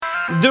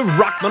The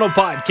Rock Metal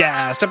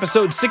Podcast,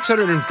 episode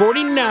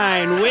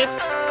 649 with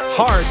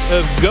Heart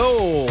of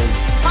Gold.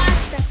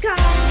 Heart of Gold.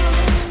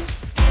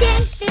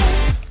 Ding, ding.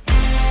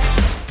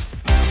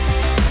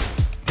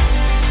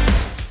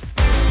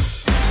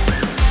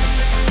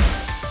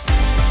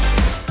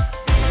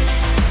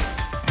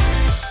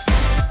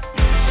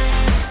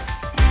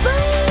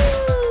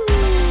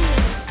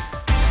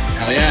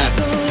 Hell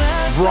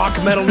yeah.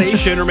 Rock Metal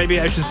Nation, or maybe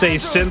I should say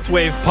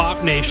Synthwave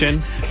Pop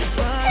Nation.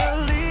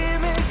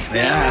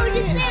 Yeah.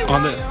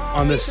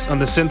 On the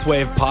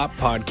Synthwave Pop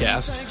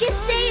Podcast.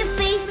 Just say a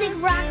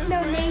basic rock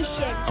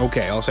donation.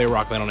 Okay, I'll say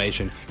Rock Metal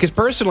Nation. Because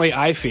personally,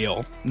 I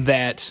feel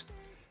that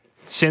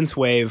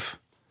Synthwave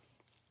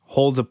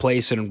holds a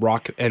place in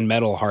rock and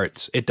metal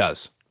hearts. It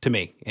does. To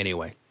me,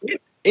 anyway.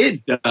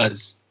 It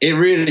does. It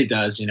really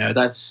does. You know,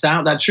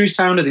 that true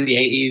sound of the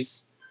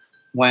 80s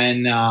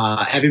when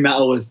heavy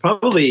metal was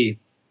probably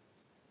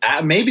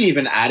maybe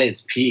even at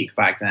its peak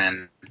back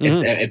then.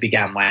 Mm-hmm. It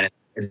began when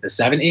in the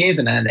 70s,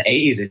 and then in the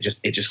 80s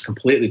it just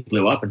completely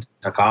blew up and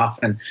took off.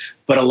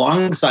 But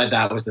alongside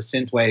that was the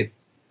synthwave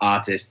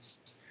artists.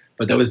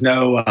 But there was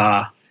no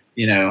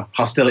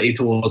hostility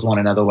towards one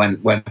another when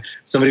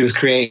somebody was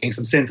creating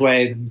some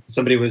synthwave,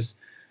 somebody was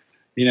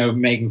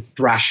making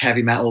thrash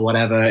heavy metal,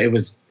 whatever. It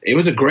was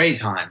a great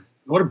time.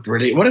 What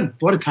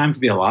a time to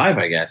be alive,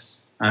 I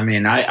guess. I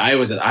mean,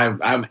 I'm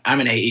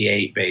an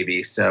 88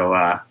 baby, so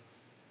I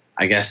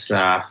guess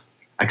I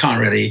can't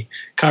really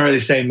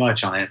say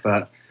much on it,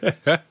 but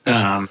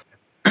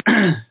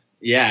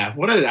yeah.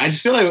 I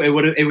just feel like it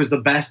was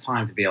the best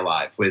time to be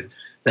alive, with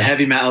the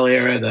heavy metal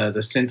era,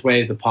 the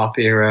synthwave, the pop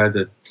era,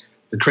 the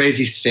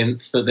crazy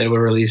synths that they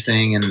were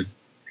releasing, and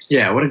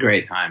yeah, what a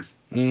great time.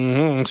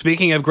 Mm-hmm.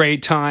 Speaking of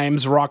great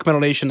times, Rock Metal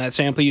Nation, that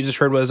sample you just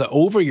heard was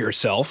Over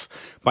Yourself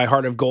by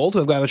Heart of Gold,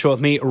 who I've got on the show with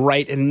me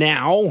right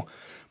now.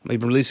 They've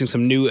been releasing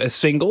some new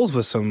singles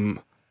with some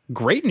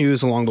great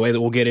news along the way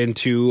that we'll get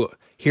into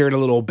here in a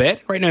little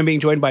bit. Right now I'm being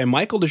joined by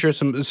Michael to share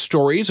some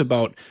stories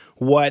about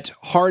what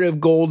Heart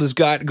of Gold has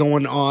got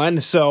going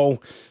on. So,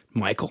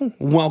 Michael,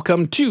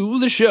 welcome to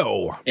the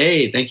show.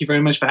 Hey, thank you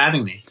very much for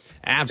having me.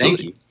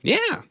 Absolutely. Thank you.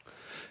 Yeah.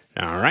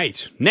 All right.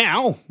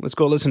 Now, let's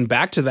go listen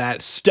back to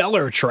that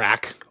stellar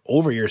track,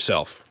 Over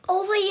Yourself.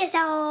 Over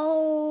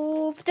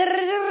yourself.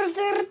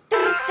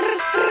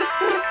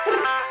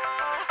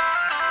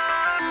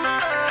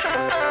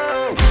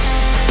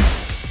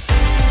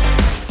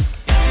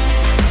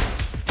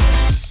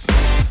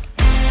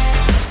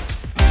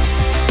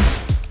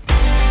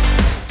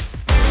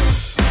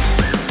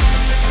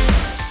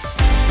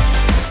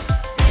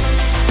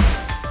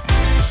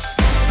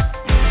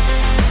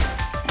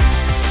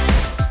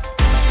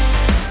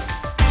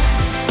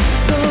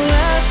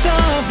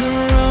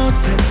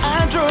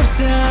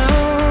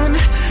 Down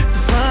to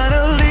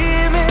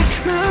finally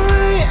make my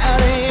way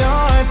out of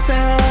your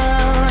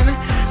town.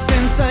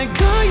 Since I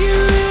got you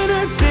in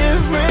a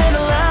different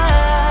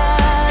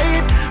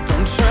light,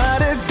 don't try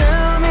to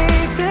tell me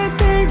that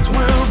things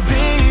will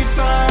be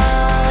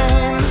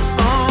fine.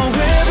 Oh,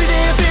 every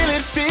day I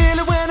feel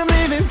it when I'm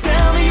leaving.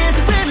 Tell me, is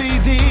it really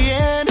the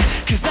end?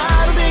 'Cause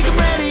I don't think I'm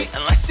ready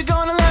unless you're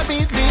gonna let me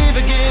leave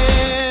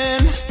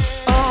again.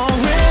 Oh,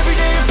 every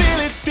day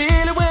I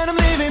feel it when I'm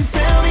leaving.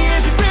 Tell me,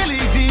 is it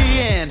really the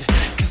end?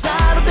 'Cause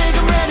I don't think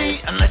I'm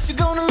ready unless you're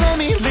gonna let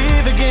me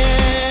leave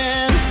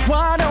again.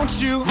 Why don't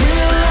you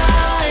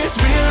realize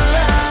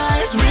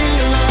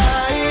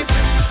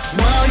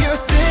while you're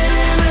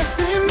sending the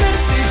same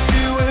message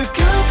to a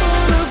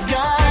couple of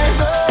guys?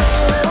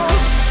 Oh,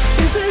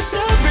 is this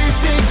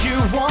everything you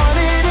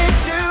wanted it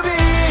to be?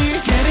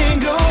 Getting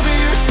over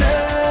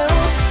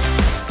yourself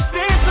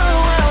seems so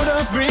out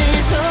of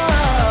reach. Oh,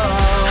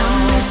 I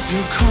miss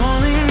you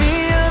calling me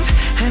up,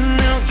 and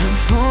now you're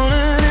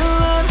falling in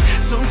love.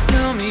 So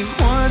tell me,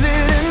 was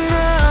it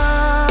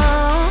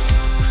enough?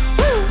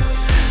 Woo!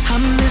 I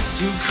miss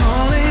you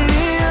calling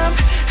me up,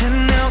 and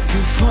now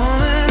you're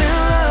falling in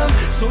love.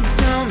 So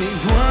tell me,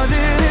 was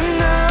it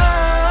enough?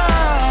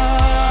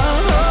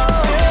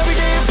 Every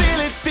day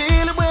I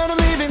feel it when I'm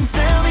leaving.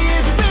 Tell me,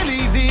 is it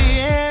really the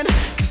end?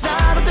 'Cause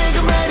I don't think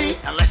I'm ready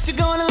unless you're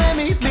gonna let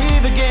me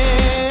leave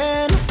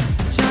again.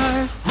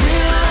 Just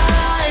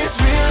realize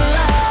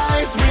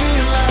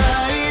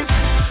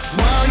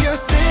while you're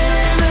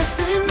sending the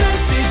same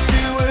message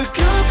to a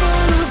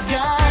couple of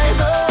guys.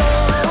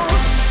 Oh,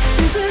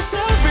 is this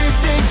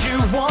everything you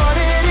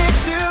wanted it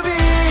to be?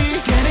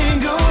 Getting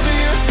over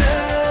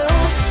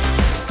yourself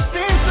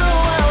seems so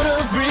out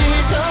of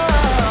reach.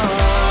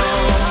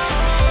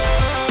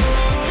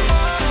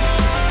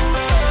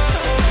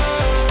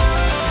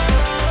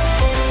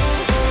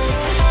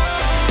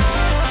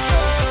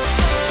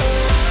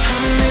 I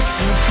miss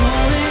you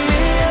calling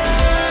me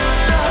up.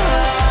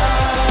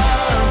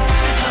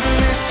 I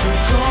miss you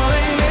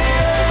calling me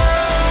up.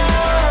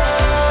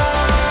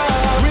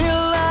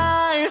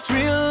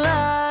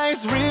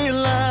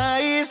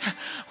 Realize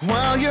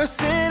while you're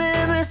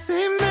sending the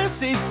same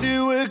message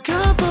to a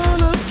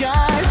couple of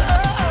guys.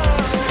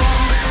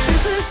 Oh,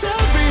 is this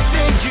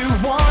everything you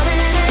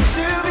wanted it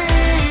to be?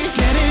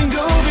 Getting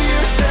over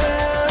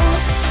yourself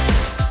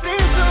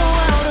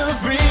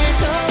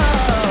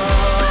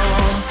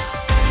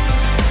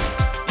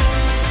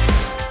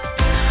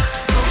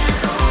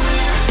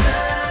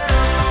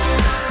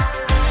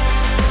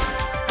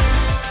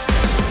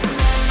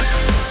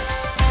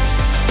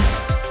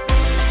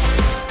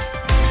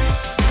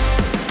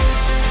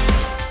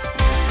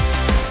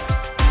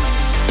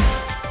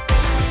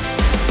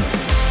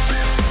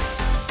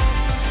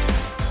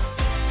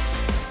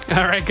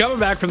All right, coming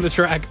back from the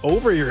track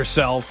Over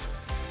Yourself,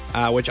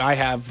 which I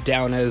have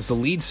down as the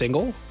lead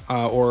single,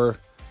 or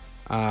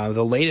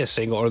the latest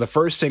single, or the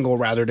first single,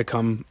 rather, to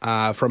come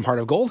from Heart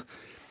of Gold.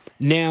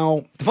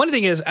 Now, the funny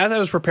thing is, as I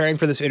was preparing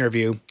for this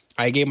interview,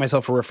 I gave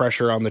myself a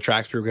refresher on the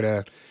tracks we were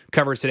going to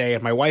cover today,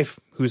 and my wife,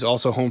 who's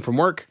also home from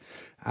work,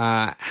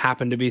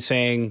 happened to be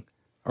saying,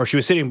 or she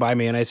was sitting by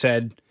me, and I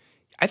said,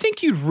 I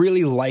think you'd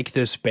really like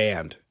this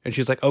band. And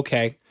she's like,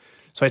 okay.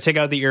 So I take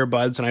out the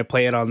earbuds, and I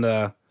play it on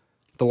the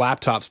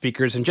laptop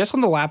speakers, and just on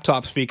the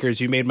laptop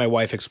speakers, you made my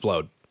wife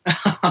explode.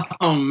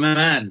 Oh,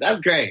 man, that's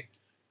great.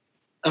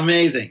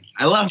 Amazing.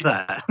 I love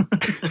that.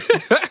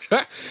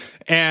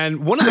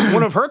 And one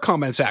of her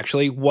comments,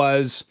 actually,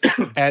 was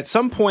at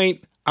some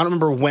point, I don't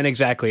remember when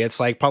exactly, it's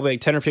like probably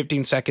like 10 or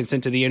 15 seconds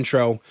into the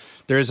intro,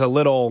 there's a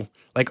little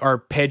like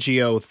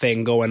arpeggio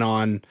thing going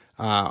on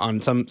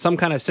some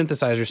kind of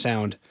synthesizer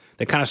sound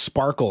that kind of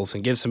sparkles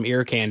and gives some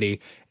ear candy,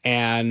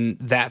 and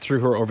that threw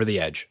her over the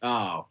edge.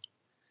 Oh,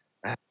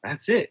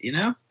 that's it, you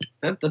know?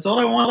 That's all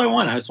I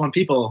want. I just want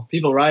people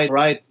right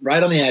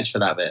on the edge for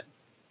that bit.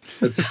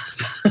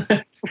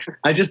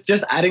 I just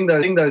adding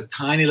those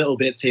tiny little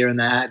bits here and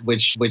there,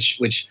 which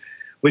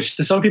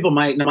to some people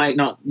might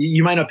not,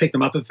 you might not pick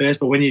them up at first,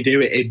 but when you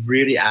do, it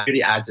really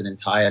adds an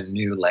entire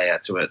new layer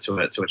to a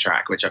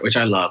track, which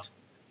I love.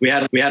 We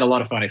had a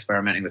lot of fun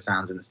experimenting with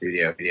sounds in the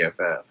studio video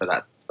for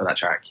that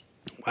track.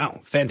 Wow,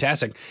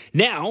 fantastic.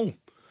 Now,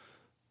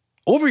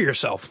 Over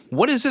Yourself,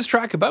 what is this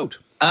track about?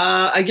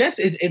 I guess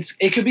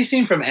it could be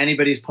seen from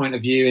anybody's point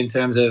of view in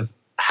terms of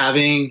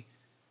having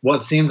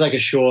what seems like a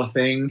sure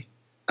thing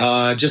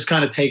just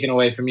kind of taken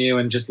away from you,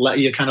 and just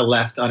you're kind of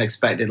left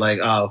unexpected, like,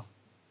 oh,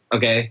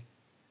 okay,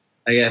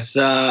 I guess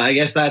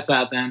that's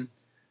that then,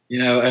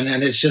 you know.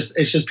 And it's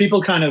just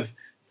people kind of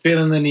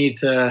feeling the need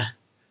to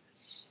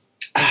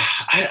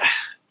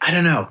I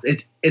don't know,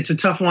 it's a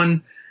tough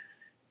one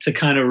to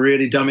kind of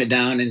really dumb it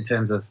down in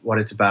terms of what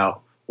it's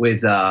about.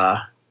 With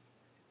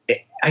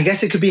I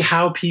guess it could be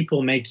how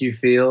people make you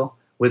feel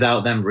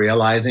without them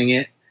realizing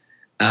it,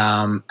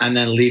 and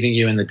then leaving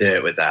you in the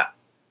dirt with that.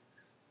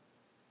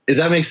 Does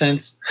that make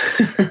sense?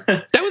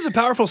 That was a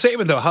powerful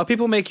statement, though. How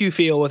people make you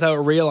feel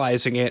without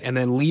realizing it, and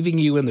then leaving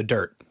you in the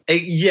dirt.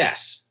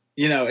 Yes,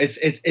 you know,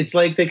 it's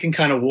like they can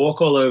kind of walk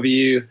all over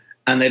you,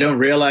 and they don't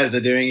realize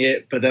they're doing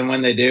it. But then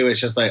when they do,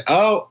 it's just like,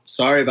 oh,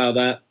 sorry about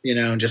that, you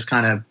know, and just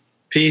kind of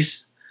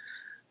peace.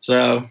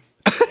 So,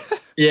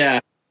 yeah.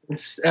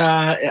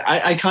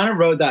 I kind of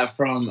wrote that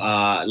from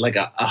like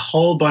a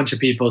whole bunch of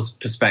people's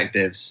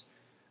perspectives.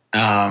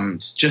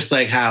 Just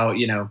like how,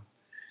 you know,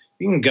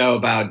 you can go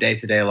about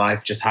day-to-day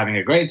life just having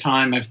a great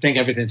time. I think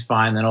everything's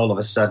fine. Then all of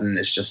a sudden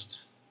it's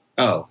just,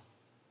 oh,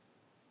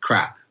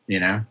 crap, you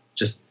know,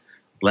 just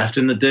left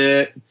in the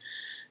dirt,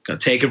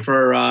 got taken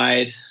for a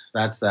ride.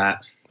 That's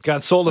that.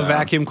 Got sold a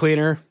vacuum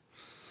cleaner.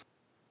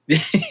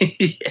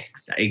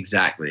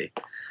 Exactly.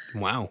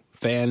 Wow.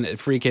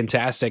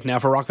 Fan-freaking-tastic. Now,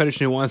 for Rock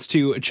Federation who wants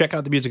to check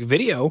out the music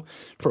video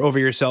for Over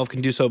Yourself,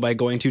 can do so by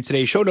going to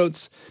today's show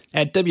notes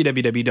at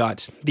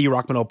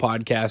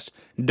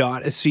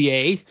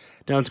www.therockmetalpodcast.ca.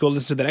 Now let's go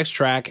listen to the next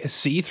track,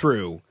 See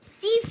Through.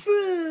 See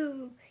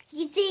through.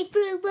 You can see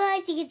through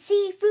blood. You can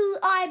see through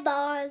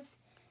eyeballs.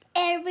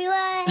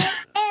 Everywhere,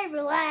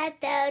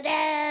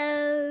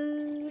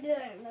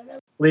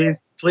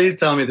 Please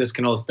tell me this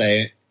can all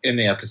stay in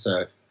the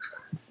episode.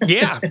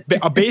 Yeah,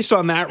 based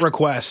on that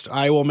request,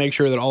 I will make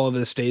sure that all of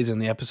this stays in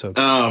the episode.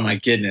 Oh my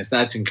goodness,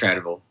 that's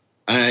incredible!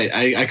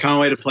 I can't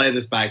wait to play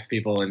this back to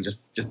people and just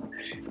this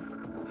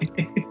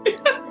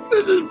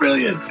is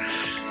brilliant.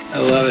 I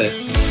love it.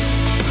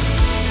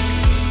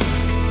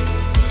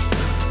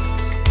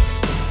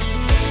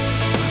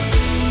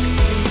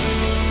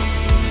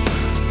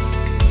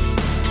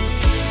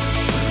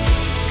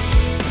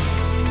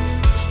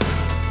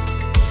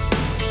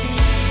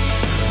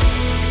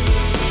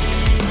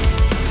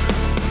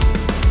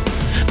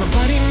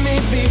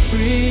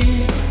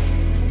 Free,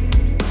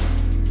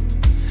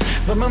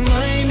 but my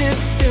mind is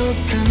still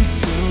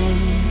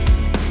consumed.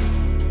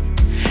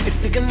 It's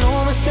taken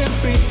almost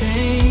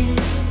everything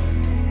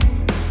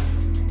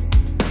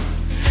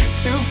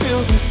to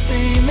feel the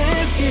same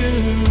as you.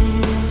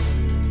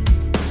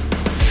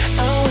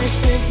 I wish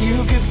that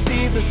you could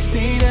see the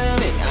state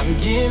of it I'm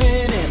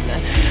giving in.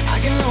 I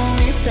can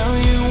only tell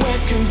you where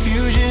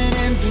confusion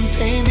ends and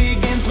pain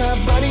begins. My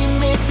body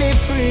made me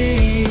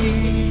free,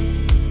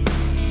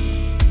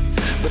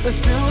 but there's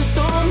still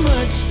so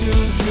much to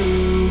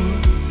do.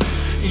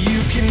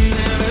 You can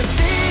never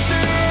see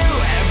through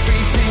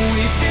everything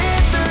we've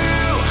been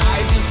through.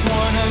 I just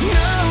wanna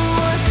know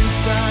what's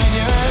inside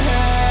your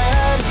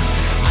head.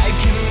 I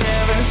can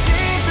never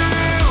see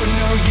through,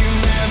 no, you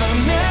never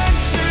meant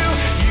to.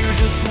 You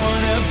just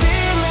wanna be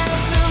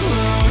left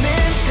alone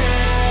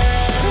instead.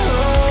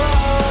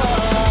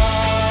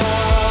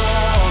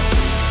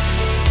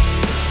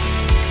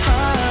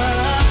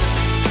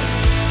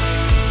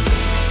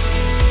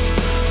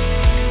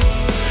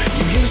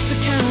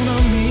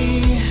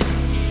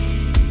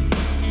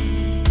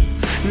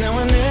 Now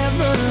I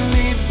never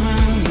leave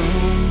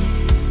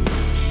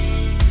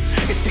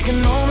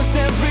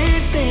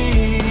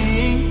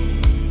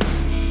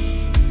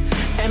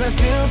and I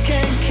still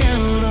can't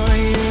count on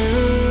you.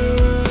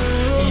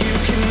 You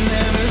can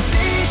never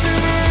see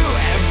through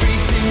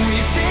everything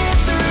we've been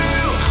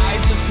through. I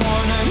just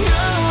wanna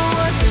know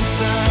what's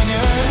inside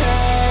your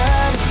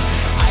head.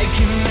 I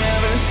can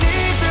never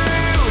see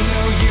through,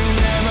 no, you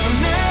never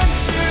meant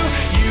to.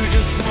 You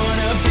just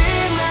wanna be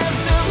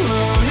left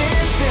alone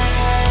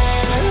instead.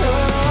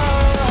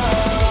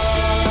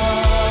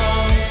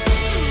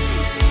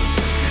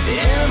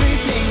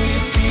 Everything you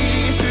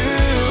see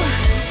through.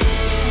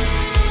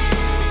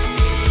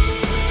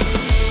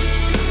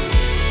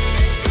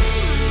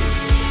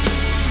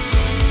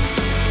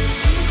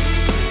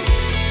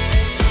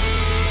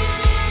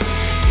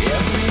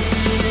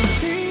 Everything you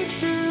see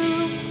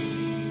through.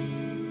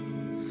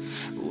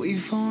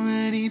 We've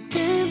already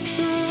been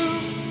through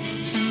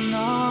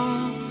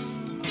enough.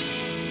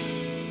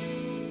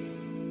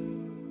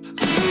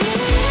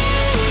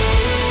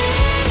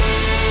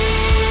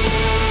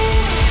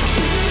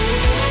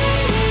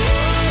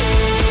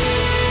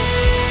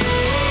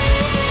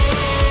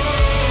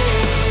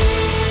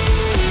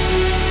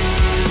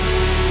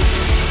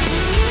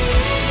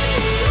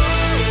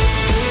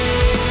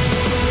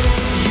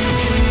 You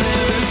can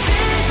never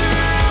see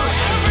through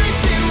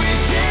everything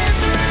we've been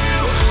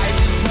through. I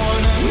just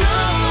wanna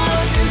know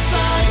what's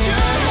inside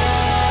your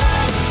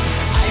head.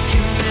 I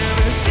can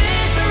never see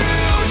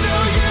through, no,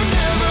 you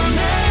never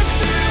meant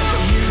to.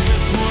 You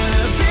just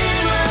wanna be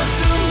left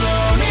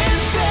alone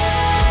instead.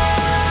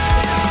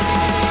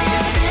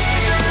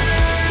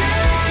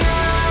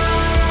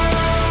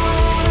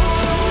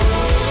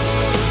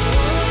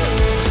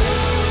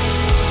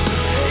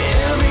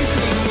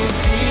 Everything you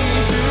see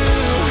through.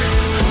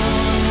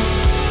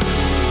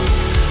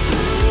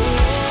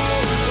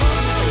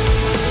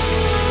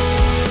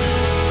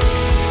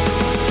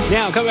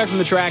 Now, coming back from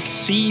the track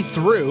See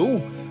Through,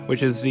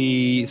 which is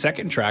the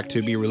second track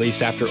to be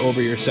released after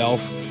Over Yourself.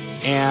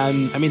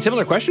 And, I mean,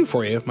 similar question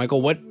for you,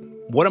 Michael. What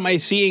am I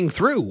seeing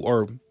through?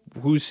 Or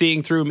who's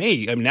seeing through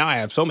me? I mean, now I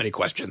have so many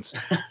questions.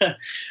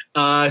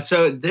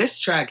 So this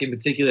track in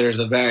particular is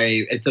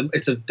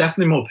it's a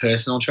definitely more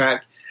personal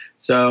track.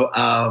 So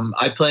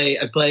I play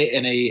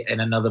in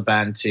another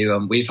band too.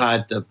 We've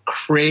had the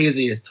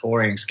craziest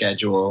touring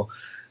schedule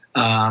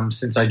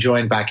since I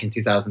joined back in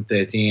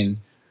 2013.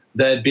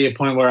 There'd be a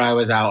point where I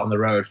was out on the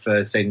road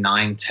for say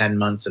 9-10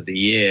 months of the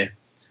year,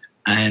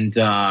 and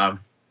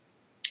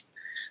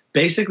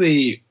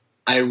basically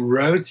I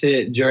wrote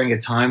it during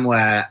a time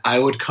where I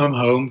would come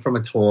home from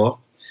a tour,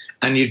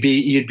 and you'd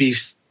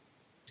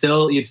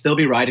still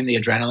be riding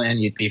the adrenaline.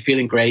 You'd be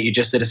feeling great. You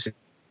just did a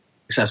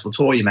successful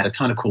tour. You met a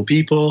ton of cool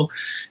people.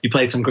 You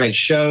played some great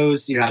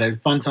shows. You had a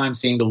fun time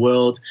seeing the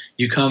world.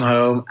 You come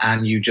home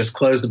and you just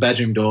close the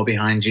bedroom door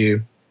behind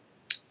you,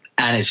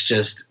 and it's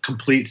just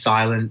complete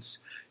silence.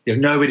 You have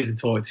nobody to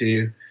talk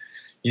to.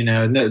 You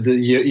know,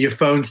 your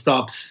phone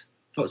stops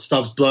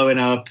blowing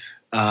up.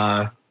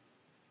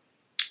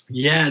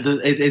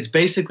 It's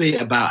basically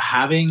about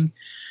having.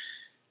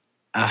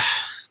 I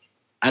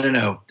don't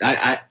know.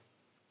 I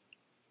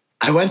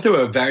went through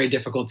a very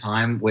difficult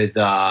time with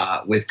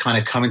kind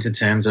of coming to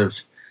terms of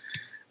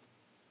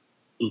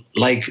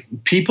like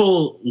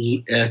people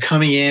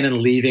coming in and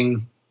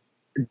leaving,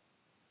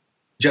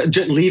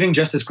 leaving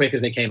just as quick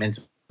as they came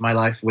into my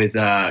life with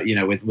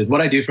with what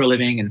I do for a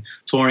living and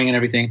touring and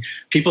everything.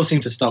 People seem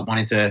to stop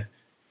wanting to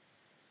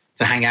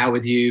hang out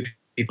with you.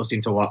 People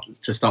seem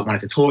to stop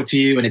wanting to talk to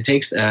you, and it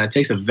takes a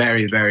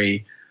very,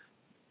 very,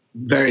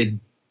 very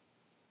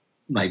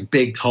like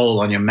big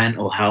toll on your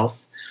mental health.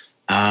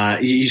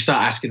 You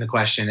start asking the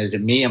question: is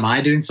it me? Am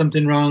I doing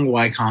something wrong?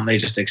 Why can't they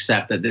just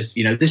accept that this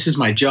is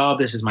my job,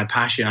 this is my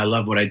passion, I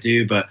love what I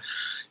do, but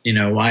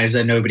why is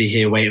there nobody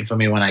here waiting for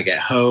me when I get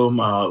home?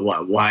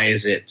 Why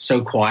is it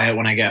so quiet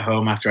when I get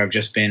home after I've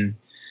just been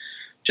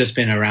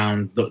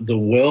around the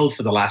world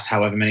for the last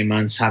however many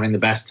months, having the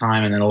best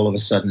time, and then all of a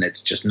sudden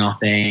it's just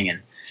nothing?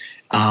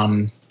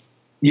 And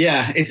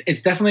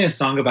it's definitely a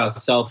song about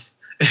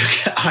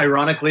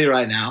ironically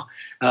right now,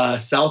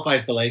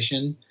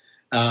 self-isolation.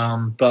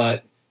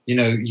 But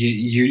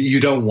you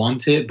don't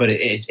want it, but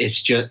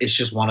it's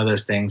just one of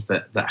those things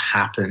that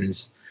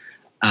happens.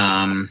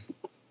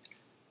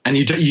 And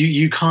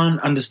you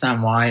can't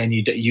understand why, and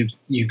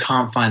you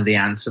can't find the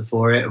answer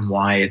for it and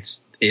why it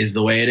is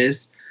the way it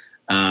is.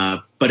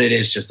 But it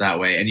is just that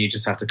way, and you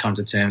just have to come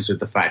to terms with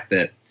the fact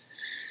that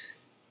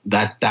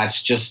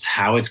that's just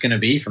how it's going to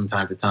be from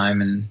time to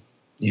time, and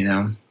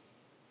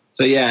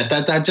So yeah,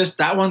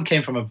 that one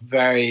came from a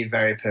very,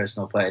 very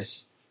personal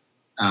place.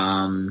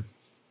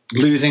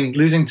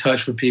 Losing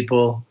touch with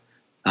people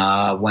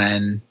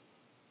when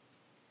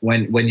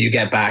you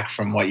get back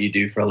from what you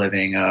do for a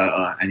living,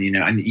 and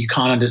you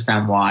can't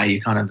understand why.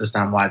 You can't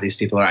understand why these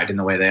people are acting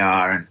the way they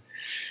are, and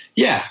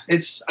yeah,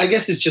 I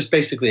guess it's just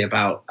basically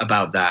about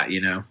that,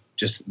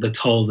 just the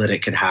toll that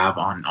it could have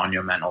on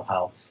your mental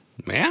health.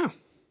 Yeah,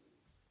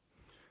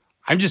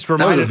 I'm just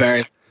reminded.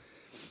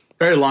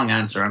 Very long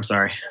answer. I'm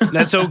sorry.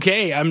 That's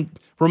okay. I'm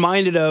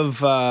reminded of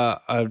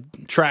a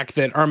track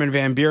that Armin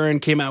van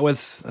Buuren came out with.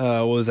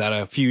 What was that,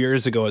 a few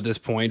years ago at this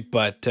point?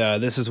 But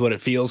this is what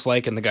it feels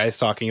like. And the guy's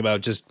talking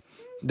about just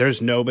there's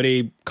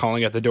nobody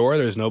calling at the door.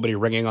 There's nobody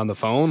ringing on the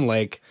phone.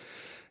 Like,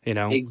 you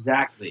know.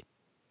 Exactly.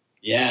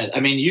 Yeah. I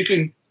mean, you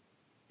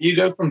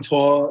go from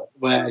tour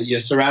where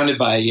you're surrounded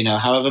by, you know,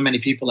 however many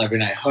people every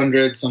night,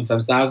 hundreds,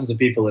 sometimes thousands of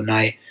people a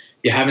night.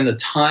 You're having the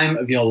time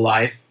of your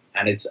life,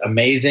 and it's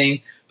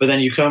amazing. But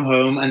then you come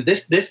home, and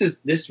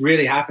this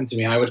really happened to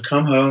me. I would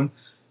come home,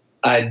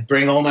 I'd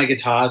bring all my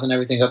guitars and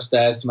everything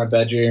upstairs to my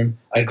bedroom.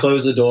 I'd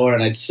close the door,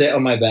 and I'd sit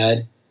on my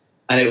bed,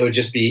 and it would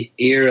just be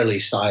eerily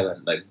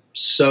silent, like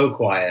so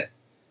quiet.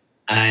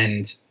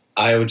 And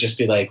I would just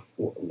be like,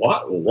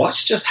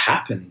 what's just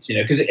happened? You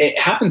know, because it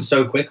happened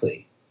so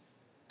quickly.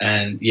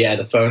 And yeah,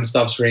 the phone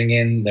stops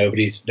ringing.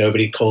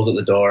 Nobody calls at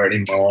the door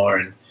anymore.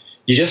 And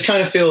you just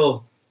kind of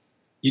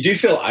you do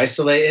feel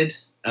isolated.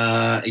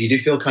 You do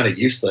feel kind of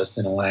useless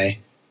in a way.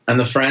 And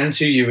the friends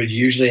who you would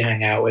usually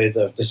hang out with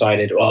have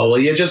decided, well,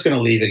 you're just going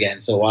to leave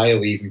again. So why are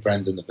we even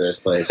friends in the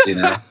first place? You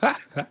know?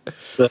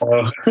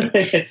 So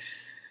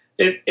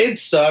it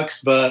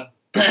sucks, but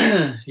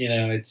you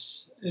know,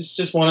 it's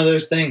just one of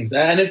those things.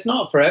 And it's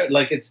not for,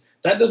 like,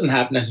 that doesn't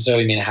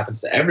necessarily mean it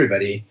happens to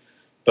everybody,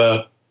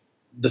 but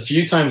the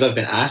few times I've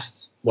been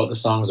asked what the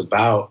song's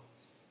about,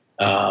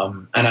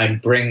 and I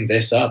bring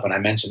this up and I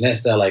mention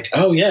this, they're like,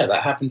 oh yeah,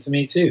 that happened to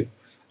me too.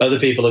 Other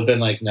people have been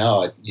like,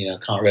 no, I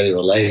can't really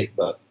relate,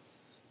 but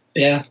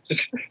yeah.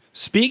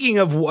 Speaking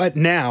of what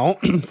now,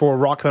 for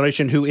Rock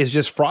Nation, who is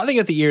just frothing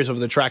at the ears over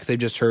the tracks they've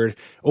just heard,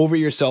 Over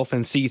Yourself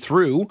and See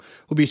Through,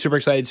 we'll be super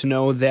excited to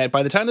know that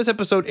by the time this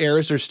episode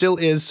airs, there still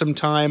is some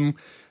time.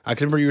 I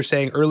remember you were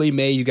saying early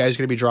May, you guys are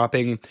going to be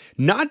dropping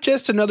not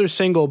just another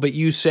single, but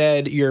you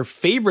said your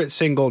favorite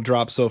single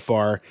dropped so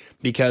far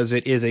because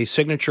it is a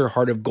signature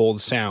Heart of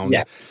Gold sound.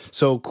 Yeah.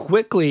 So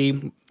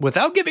quickly,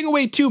 without giving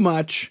away too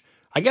much,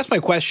 I guess my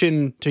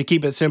question, to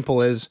keep it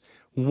simple, is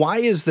why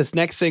is this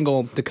next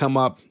single to come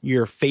up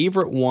your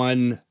favorite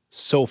one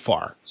so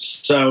far?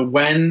 So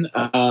when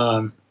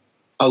a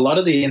lot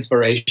of the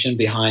inspiration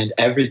behind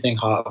everything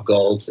Heart of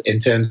Gold, in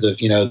terms of,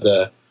 you know,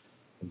 the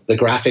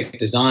graphic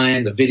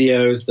design, the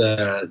videos,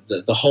 the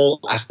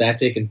whole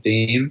aesthetic and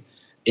theme,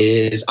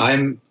 is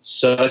I'm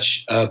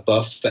such a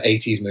buff for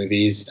 80s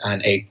movies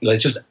and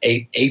just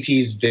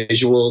 80s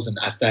visuals and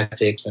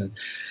aesthetics, and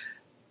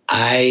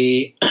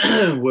I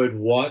would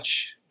watch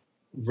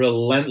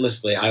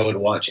relentlessly. I would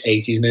watch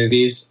 80s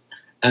movies,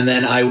 and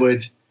then I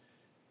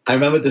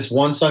remember this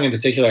one song in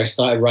particular. I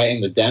started writing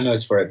the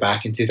demos for it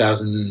back in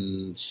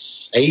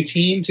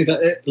 2018,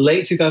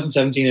 late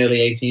 2017,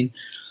 early 18.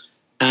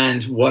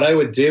 And what I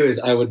would do is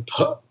I would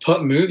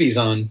put movies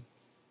on,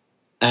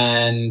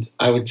 and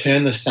I would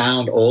turn the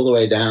sound all the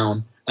way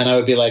down, and I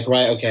would be like,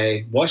 right,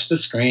 okay, watch the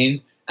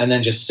screen, and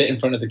then just sit in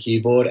front of the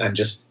keyboard and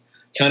just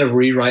kind of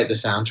rewrite the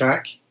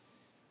soundtrack.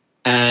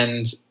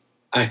 And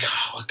I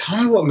can't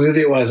remember what movie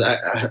it was.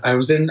 I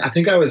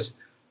think I was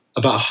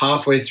about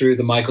halfway through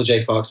the Michael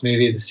J. Fox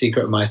movie, The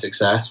Secret of My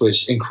Success,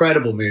 which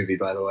incredible movie,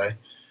 by the way.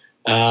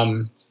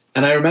 And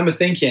I remember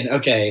thinking,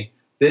 okay,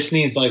 this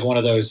needs like one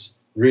of those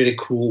really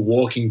cool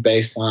walking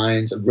bass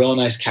lines, a real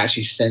nice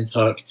catchy synth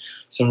hook,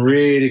 some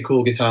really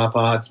cool guitar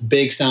parts,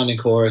 big sounding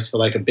chorus for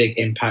like a big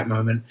impact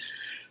moment.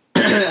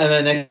 And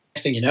then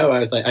next thing you know,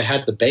 I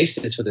had the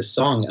basis for this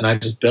song, and I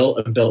just built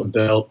and built and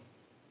built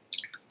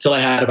till I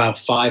had about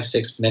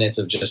 5-6 minutes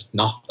of just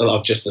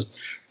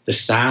the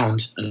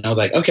sound. And I was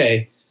like,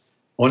 okay, I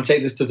want to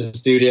take this to the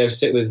studio,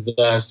 sit with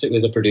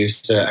the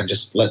producer, and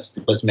just let's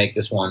make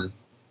this one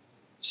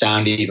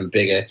sound even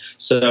bigger.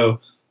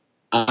 So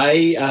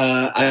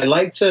I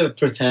like to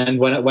pretend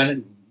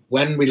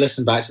when we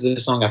listen back to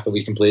this song after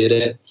we completed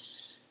it,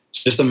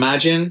 just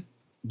imagine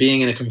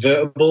being in a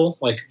convertible,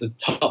 like the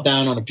top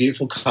down on a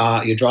beautiful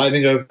car. You're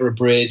driving over a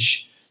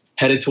bridge,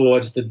 headed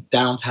towards the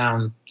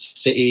downtown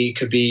city.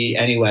 Could be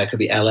anywhere. Could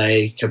be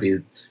LA. Could be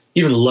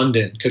even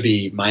London. Could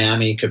be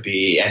Miami. Could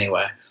be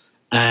anywhere.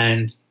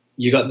 And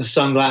you got the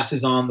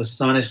sunglasses on. The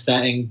sun is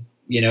setting,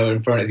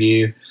 in front of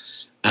you,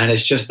 and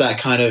it's just that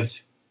kind of,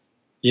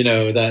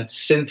 that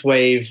synth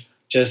wave.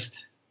 Just,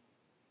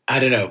 I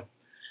don't know.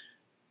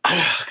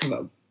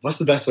 What's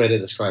the best way to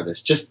describe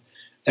this? Just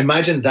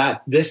imagine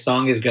that this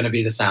song is going to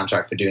be the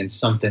soundtrack for doing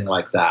something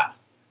like that.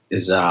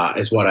 Is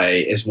what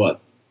I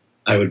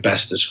would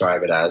best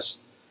describe it as.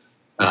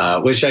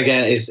 Which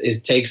again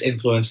takes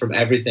influence from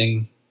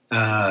everything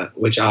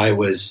which I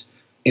was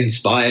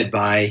inspired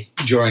by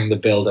during the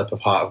build-up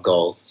of Heart of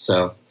Gold.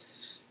 So,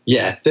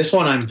 yeah, this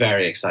one I'm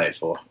very excited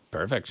for.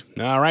 Perfect.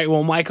 All right.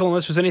 Well, Michael,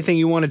 unless there's anything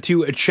you wanted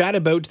to chat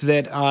about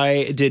that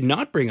I did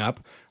not bring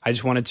up, I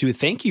just wanted to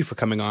thank you for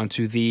coming on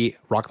to the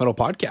Rock Metal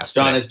Podcast.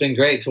 John, it's been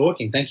great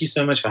talking. Thank you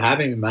so much for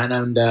having me, man.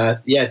 And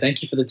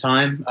thank you for the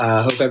time.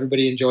 Hope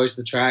everybody enjoys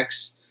the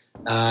tracks.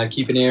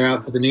 Keep an ear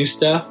out for the new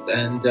stuff,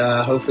 and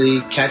hopefully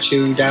catch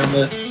you down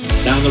the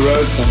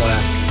road somewhere.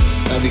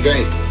 That'd be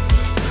great.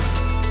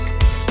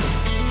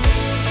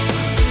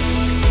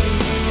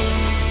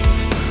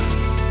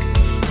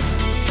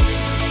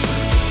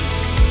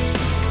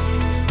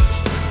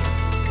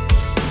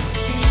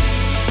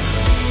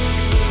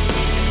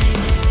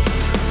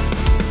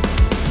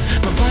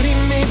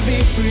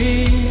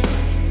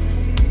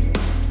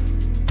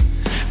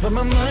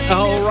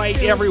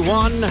 right,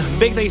 everyone.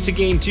 Big thanks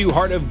again to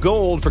Heart of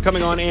Gold for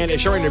coming on and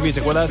sharing their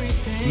music with us.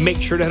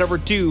 Make sure to head over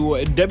to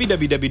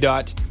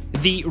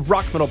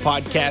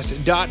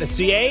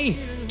www.therockmetalpodcast.ca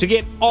to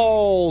get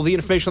all the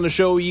information on the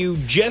show you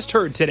just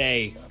heard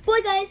today.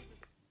 Bye, guys.